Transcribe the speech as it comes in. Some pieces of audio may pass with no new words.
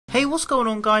Hey, what's going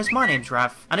on guys, my name's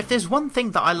Rav, and if there's one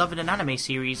thing that I love in an anime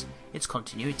series, it's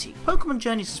continuity. Pokémon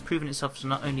Journeys has proven itself to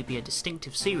not only be a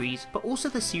distinctive series, but also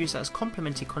the series that has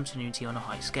complemented continuity on a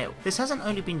high scale. This hasn't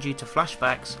only been due to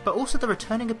flashbacks, but also the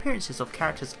returning appearances of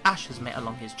characters Ash has met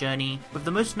along his journey, with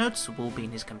the most noticeable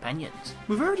being his companions.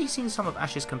 We've already seen some of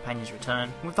Ash's companions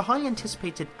return, and with the highly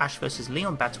anticipated Ash vs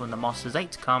Leon battle in the Masters 8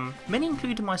 to come, many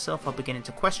including myself are beginning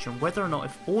to question whether or not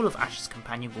if all of Ash's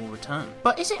companions will return.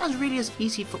 But is it really as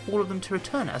easy for all of them to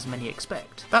return as many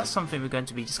expect? That's something we're going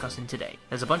to be discussing today.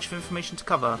 There's a bunch of information to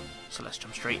cover, so let's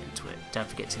jump straight into it. Don't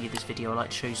forget to leave this video a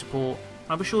like to show your support, and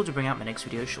I'll be sure to bring out my next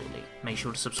video shortly. Make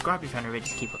sure to subscribe if you haven't already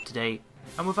to keep up to date,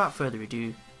 and without further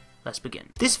ado, let's begin.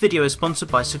 This video is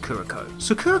sponsored by Sakurako.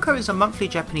 Sakurako is a monthly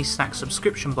Japanese snack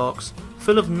subscription box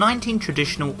full of 19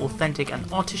 traditional, authentic and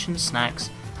artisan snacks,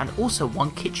 and also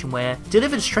one kitchenware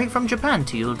delivered straight from Japan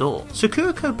to your door.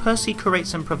 Sakurako personally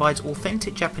curates and provides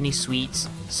authentic Japanese sweets,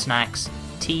 snacks,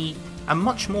 tea, and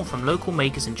much more from local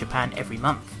makers in Japan every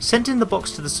month, sending the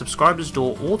box to the subscriber's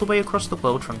door all the way across the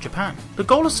world from Japan. The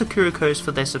goal of Sakurako is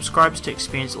for their subscribers to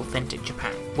experience authentic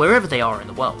Japan, wherever they are in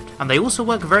the world, and they also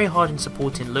work very hard in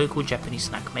supporting local Japanese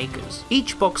snack makers.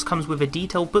 Each box comes with a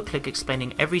detailed booklet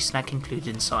explaining every snack included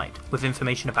inside, with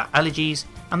information about allergies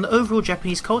and the overall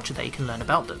Japanese culture that you can learn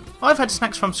about them. I've had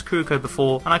snacks from Sakurako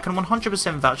before, and I can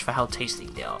 100% vouch for how tasty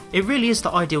they are. It really is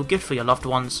the ideal gift for your loved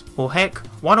ones, or heck,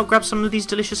 why not grab some of these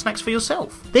delicious snacks for yourself?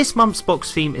 This month's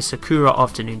box theme is Sakura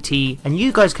Afternoon Tea, and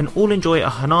you guys can all enjoy a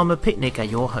Hanama picnic at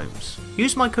your homes.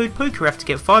 Use my code POKERAF to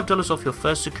get $5 off your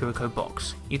first Sakurako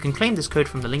box. You can claim this code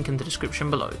from the link in the description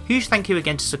below. Huge thank you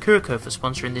again to Sakurako for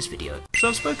sponsoring this video. So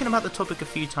I've spoken about the topic a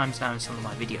few times now in some of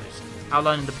my videos,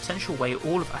 outlining the potential way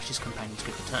all of Ash's companions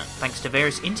could return. Thanks to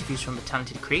various interviews from the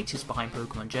talented creators behind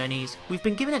Pokémon Journeys, we've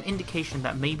been given an indication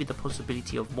that maybe the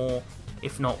possibility of more,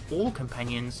 if not all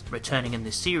companions, returning in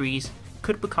this series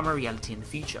could become a reality in the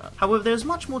future. However, there is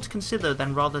much more to consider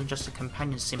than rather than just a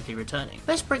companion simply returning.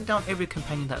 Let's break down every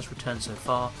companion that has returned so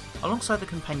far, alongside the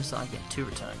companions that are yet to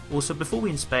return. Also, before we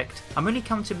inspect, I'm only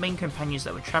counting main companions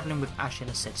that were travelling with Ash in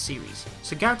a said series,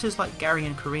 so characters like Gary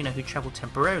and Korrina who travel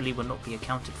temporarily will not be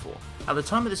accounted for. At the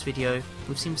time of this video,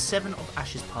 we've seen 7 of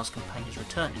Ash's past companions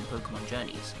return in Pokémon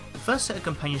Journeys. The first set of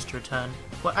companions to return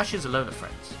were Ash's Alola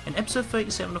friends. In episode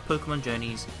 37 of Pokémon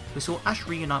Journeys, we saw Ash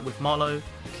reunite with Marlowe,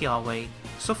 Kiawe,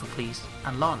 Sophocles,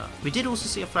 and Lana. We did also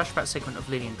see a flashback segment of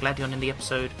Lily and Gladion in the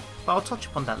episode, but I'll touch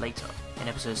upon that later. In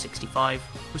episode 65,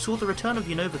 we saw the return of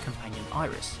Unova companion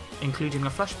Iris, including a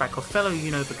flashback of fellow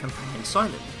Unova companion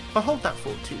Silent, but hold that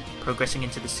thought too. Progressing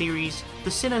into the series, the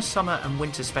Sinnoh Summer and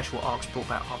Winter special arcs brought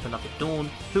back our beloved Dawn,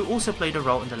 who also played a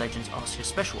role in the Legends Arceus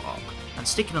special arc. And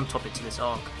sticking on topic to this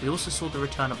arc, we also saw the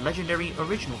return of legendary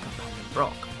original companion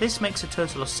Brock. This makes a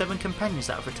total of 7 companions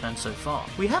that have returned so far.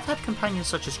 We have had companions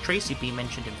such as Tracy be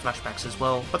mentioned in flashbacks as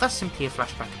well, but that's simply a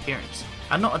flashback appearance,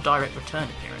 and not a direct return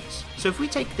appearance. So if we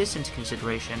take this into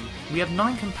consideration, we have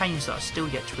 9 companions that are still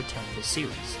yet to return in this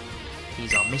series.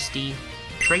 These are Misty,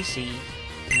 Tracy,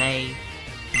 May,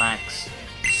 Max,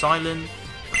 Silent,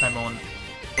 Clemon,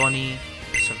 Bonnie,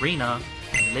 Serena,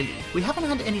 and Lily. We haven't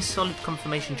had any solid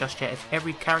confirmation just yet if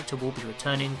every character will be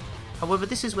returning. However,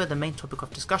 this is where the main topic of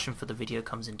discussion for the video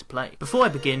comes into play. Before I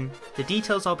begin, the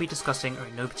details I'll be discussing are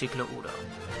in no particular order.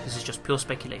 This is just pure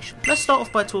speculation. Let's start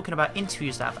off by talking about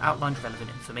interviews that have outlined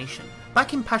relevant information.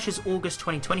 Back in Pash's August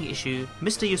 2020 issue,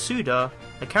 Mr. Yasuda,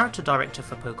 the character director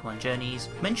for Pokémon Journeys,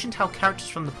 mentioned how characters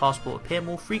from the past will appear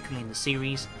more frequently in the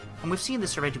series, and we've seen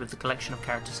this already with the collection of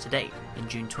characters to date. In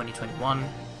June 2021,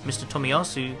 Mr.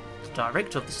 Tomiyasu, the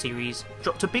director of the series,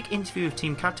 dropped a big interview with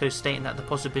Team Kato stating that the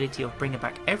possibility of bringing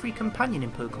back every companion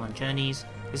in Pokémon Journeys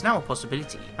is now a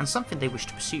possibility, and something they wish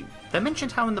to pursue. They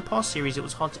mentioned how in the past series it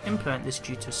was hard to implement this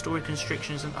due to story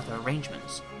constrictions and other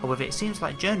arrangements. However, it seems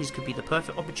like Journeys could be the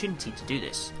perfect opportunity to do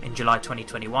this. In July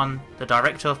 2021, the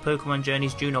director of Pokémon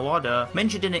Journeys, Jun Owada,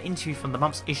 mentioned in an interview from the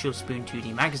month's issue of Spoon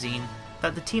 2D magazine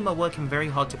that the team are working very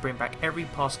hard to bring back every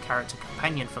past character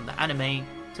companion from the anime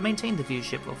to maintain the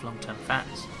viewership of long-term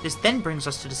fans. This then brings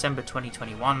us to December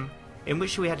 2021, in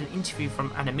which we had an interview from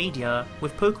Animedia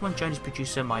with Pokémon Journeys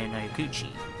producer Mayonaya Gucci,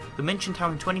 who mentioned how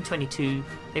in 2022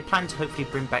 they plan to hopefully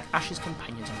bring back Ash's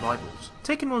companions and rivals.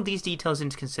 Taking all these details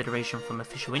into consideration from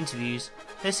official interviews,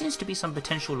 there seems to be some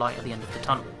potential light at the end of the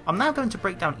tunnel. I'm now going to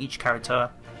break down each character,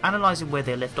 analysing where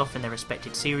they left off in their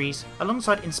respective series,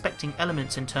 alongside inspecting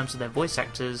elements in terms of their voice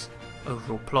actors,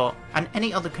 overall plot, and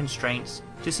any other constraints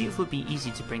to see if it would be easy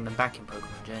to bring them back in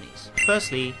Pokémon Journeys.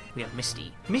 Firstly, we have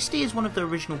Misty. Misty is one of the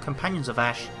original companions of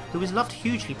Ash, who is loved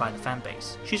hugely by the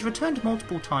fanbase. She's returned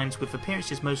multiple times with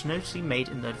appearances most notably made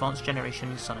in the Advanced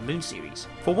Generation Sun and Moon series.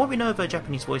 For what we know of her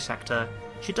Japanese voice actor,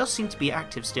 she does seem to be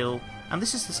active still, and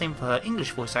this is the same for her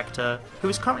English voice actor, who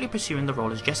is currently pursuing the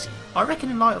role as Jessie. I reckon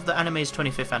in light of the anime's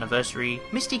 25th anniversary,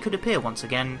 Misty could appear once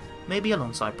again, maybe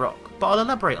alongside Brock, but I'll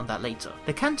elaborate on that later.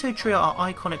 The Kanto trio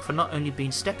are iconic for not only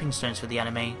being stepping stones for the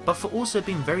anime, but for also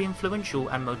being very influential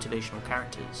and motivational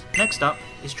characters. Next up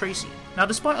is Tracy. Now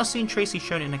despite us seeing Tracy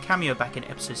shown in a cameo back in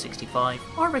episode 65,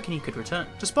 I reckon he could return.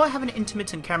 Despite having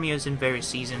intermittent cameos in various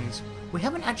seasons, we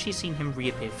haven't actually seen him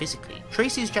reappear physically.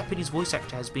 Tracy's Japanese voice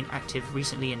actor has been active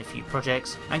recently in a few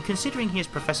projects, and considering he is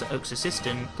Professor Oak's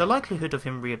assistant, the likelihood of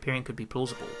him reappearing could be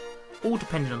plausible. All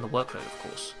depending on the workload, of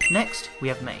course. Next, we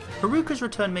have May. Haruka's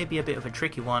return may be a bit of a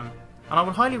tricky one, and I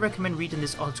would highly recommend reading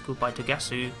this article by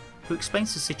Togasu, who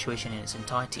explains the situation in its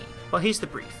entirety. But here's the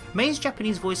brief. May's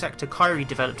Japanese voice actor Kairi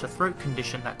developed a throat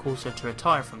condition that caused her to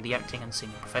retire from the acting and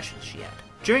singing professions she had.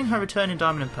 During her return in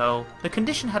Diamond and Pearl, the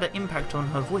condition had an impact on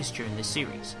her voice during this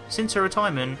series. Since her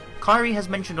retirement, Kairi has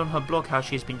mentioned on her blog how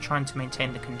she has been trying to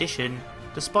maintain the condition,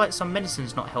 despite some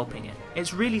medicines not helping it.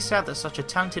 It's really sad that such a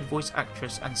talented voice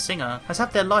actress and singer has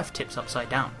had their life tipped upside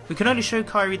down. We can only show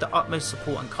Kairi the utmost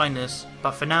support and kindness,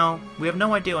 but for now, we have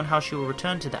no idea on how she will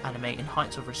return to the anime in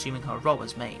heights of resuming her role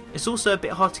as May. It's also a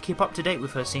bit hard to keep up to date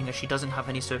with her seeing as she doesn't have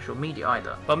any social media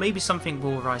either, but maybe something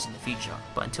will arise in the future.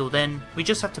 But until then, we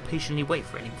just have to patiently wait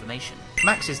for any information.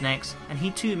 Max is next, and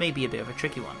he too may be a bit of a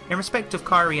tricky one. In respect of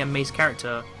Kairi and May's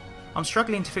character, I'm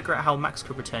struggling to figure out how Max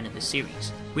could return in this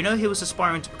series. We know he was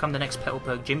aspiring to become the next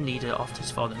Petalburg gym leader after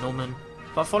his father Norman,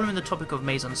 but following the topic of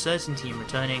May's uncertainty in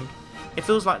returning, it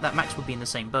feels like that Max would be in the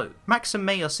same boat. Max and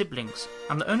May are siblings,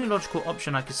 and the only logical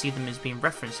option I could see them is being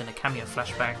referenced in a cameo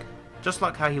flashback, just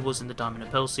like how he was in the Diamond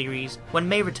and Pearl series, when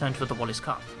May returned for the Wallace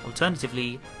Cup.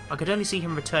 Alternatively, I could only see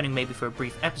him returning maybe for a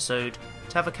brief episode,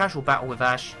 to have a casual battle with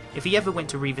Ash, if he ever went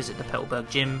to revisit the Petalburg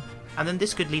gym, and then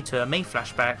this could lead to a May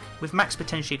flashback, with Max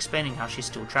potentially explaining how she's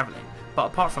still travelling. But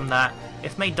apart from that,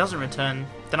 if May doesn't return,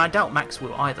 then I doubt Max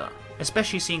will either,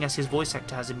 especially seeing as his voice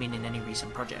actor hasn't been in any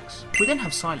recent projects. We then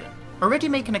have Silent. Already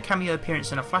making a cameo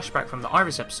appearance in a flashback from the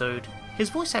Iris episode, his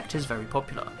voice actor is very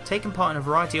popular, taking part in a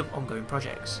variety of ongoing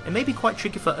projects. It may be quite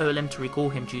tricky for OLM to recall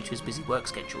him due to his busy work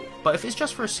schedule, but if it's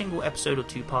just for a single episode or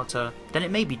two-parter, then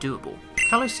it may be doable.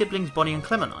 Kalo's siblings Bonnie and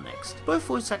Clement are next. Both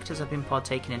voice actors have been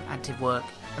partaking in active work,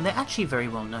 and they're actually very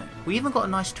well known. We even got a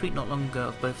nice tweet not long ago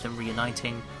of both of them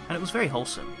reuniting, and it was very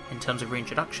wholesome. In terms of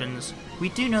reintroductions, we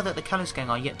do know that the Kalos gang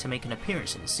are yet to make an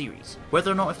appearance in the series.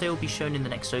 Whether or not if they will be shown in the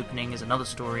next opening is another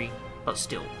story, but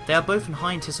still, they are both in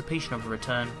high anticipation of a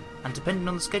return, and depending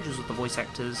on the schedules of the voice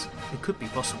actors, it could be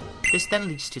possible. This then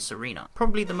leads to Serena,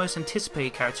 probably the most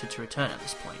anticipated character to return at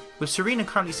this point. With Serena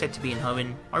currently said to be in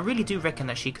Hoenn, I really do reckon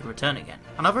that she could return again,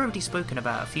 and I've already spoken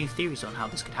about a few theories on how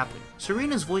this could happen.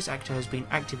 Serena's voice actor has been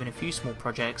active in a few small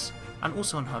projects, and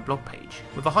also on her blog page.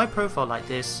 With a high profile like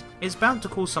this, it's bound to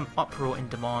cause some uproar in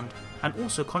demand, and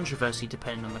also controversy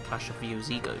depending on the clash of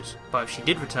viewers' egos. But if she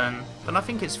did return, then I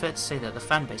think it's fair to say that the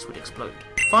fanbase would explode.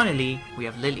 Finally, we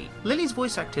have Lily. Lily's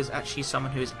voice actor is actually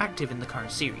someone who is active in the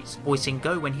current series, voicing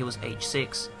Go when he was age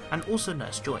 6, and also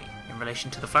Nurse Joy. In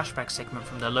relation to the flashback segment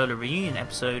from the Alola reunion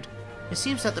episode, it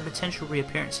seems that the potential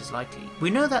reappearance is likely. We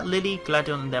know that Lily,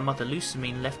 Gladion and their mother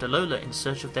Lusamine left Alola in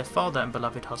search of their father and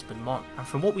beloved husband Mon, and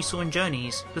from what we saw in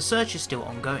Journeys, the search is still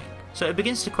ongoing. So it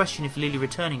begins to question if Lily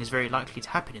returning is very likely to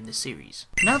happen in this series.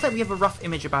 Now that we have a rough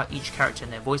image about each character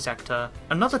and their voice actor,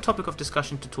 another topic of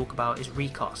discussion to talk about is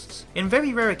recasts. In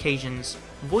very rare occasions,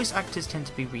 voice actors tend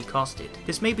to be recasted.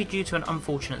 This may be due to an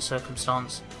unfortunate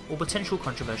circumstance or potential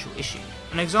controversial issue.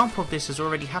 An example of this has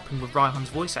already happened with Raihan's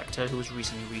voice actor who was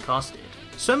recently recasted.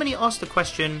 So many ask the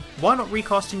question, why not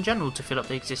recast in general to fill up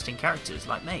the existing characters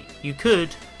like May? You could,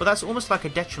 but that's almost like a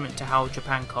detriment to how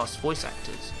Japan casts voice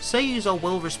actors. Seiyus are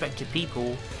well respected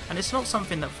people, and it's not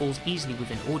something that falls easily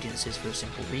within audiences for a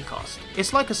simple recast.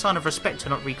 It's like a sign of respect to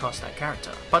not recast that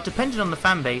character, but depending on the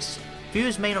fanbase,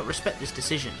 viewers may not respect this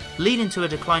decision, leading to a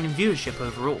decline in viewership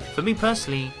overall. For me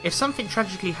personally, if something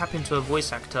tragically happened to a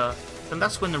voice actor, then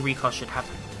that's when the recast should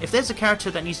happen. If there's a character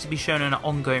that needs to be shown at an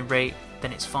ongoing rate,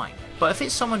 then it's fine. But if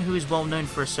it's someone who is well known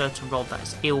for a certain role that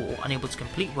is ill or unable to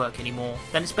complete work anymore,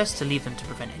 then it's best to leave them to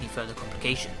prevent any further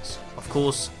complications. Of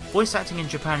course, voice acting in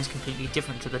Japan is completely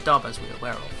different to the dub as we're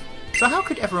aware of. So how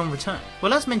could everyone return?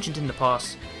 Well, as mentioned in the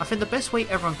past, I think the best way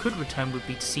everyone could return would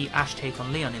be to see Ash take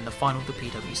on Leon in the final of the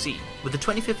PWC. With the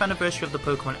 25th anniversary of the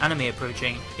Pokemon anime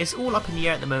approaching, it's all up in the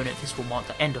air at the moment if this will mark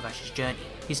the end of Ash's journey.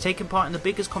 He's taken part in the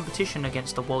biggest competition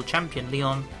against the world champion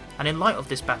Leon, and in light of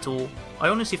this battle, I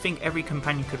honestly think every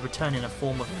companion could return in a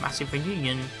form of a massive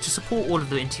reunion to support all of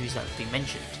the interviews that have been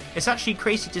mentioned. It's actually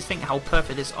crazy to think how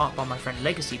perfect this art by my friend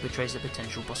Legacy portrays the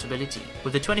potential possibility.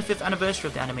 With the 25th anniversary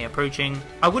of the anime approaching,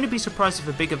 I wouldn't be surprised if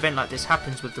a big event like this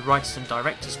happens with the writers and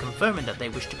directors confirming that they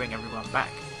wish to bring everyone back,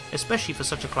 especially for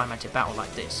such a climatic battle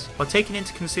like this. While taking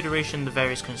into consideration the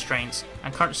various constraints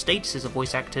and current statuses of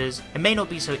voice actors, it may not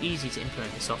be so easy to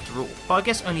implement this after all, but I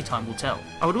guess only time will tell.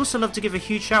 I would also love to give a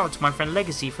huge shout out to my friend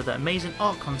Legacy for the amazing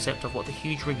art concept of what the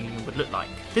huge reunion would look like.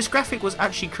 This graphic was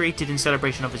actually created in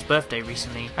celebration of his birthday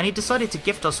recently, and he decided to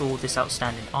gift us all this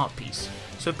outstanding art piece.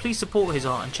 So please support his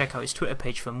art and check out his Twitter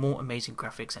page for more amazing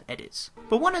graphics and edits.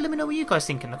 But why not let me know what you guys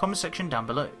think in the comment section down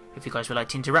below. If you guys would like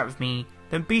to interact with me,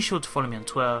 then be sure to follow me on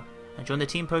Twitter and join the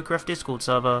Team PokeRef Discord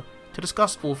server to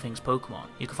discuss all things Pokemon.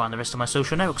 You can find the rest of my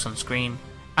social networks on screen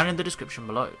and in the description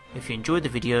below. If you enjoyed the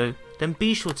video, then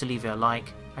be sure to leave it a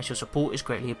like, as your support is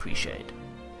greatly appreciated.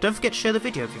 Don't forget to share the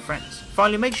video with your friends.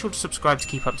 Finally, make sure to subscribe to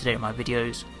keep up to date with my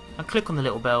videos, and click on the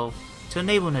little bell to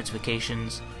enable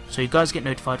notifications so you guys get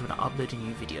notified when I upload a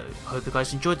new video. I hope you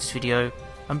guys enjoyed this video,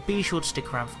 and be sure to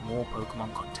stick around for more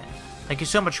Pokemon content. Thank you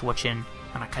so much for watching,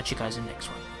 and I'll catch you guys in the next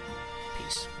one.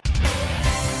 Peace.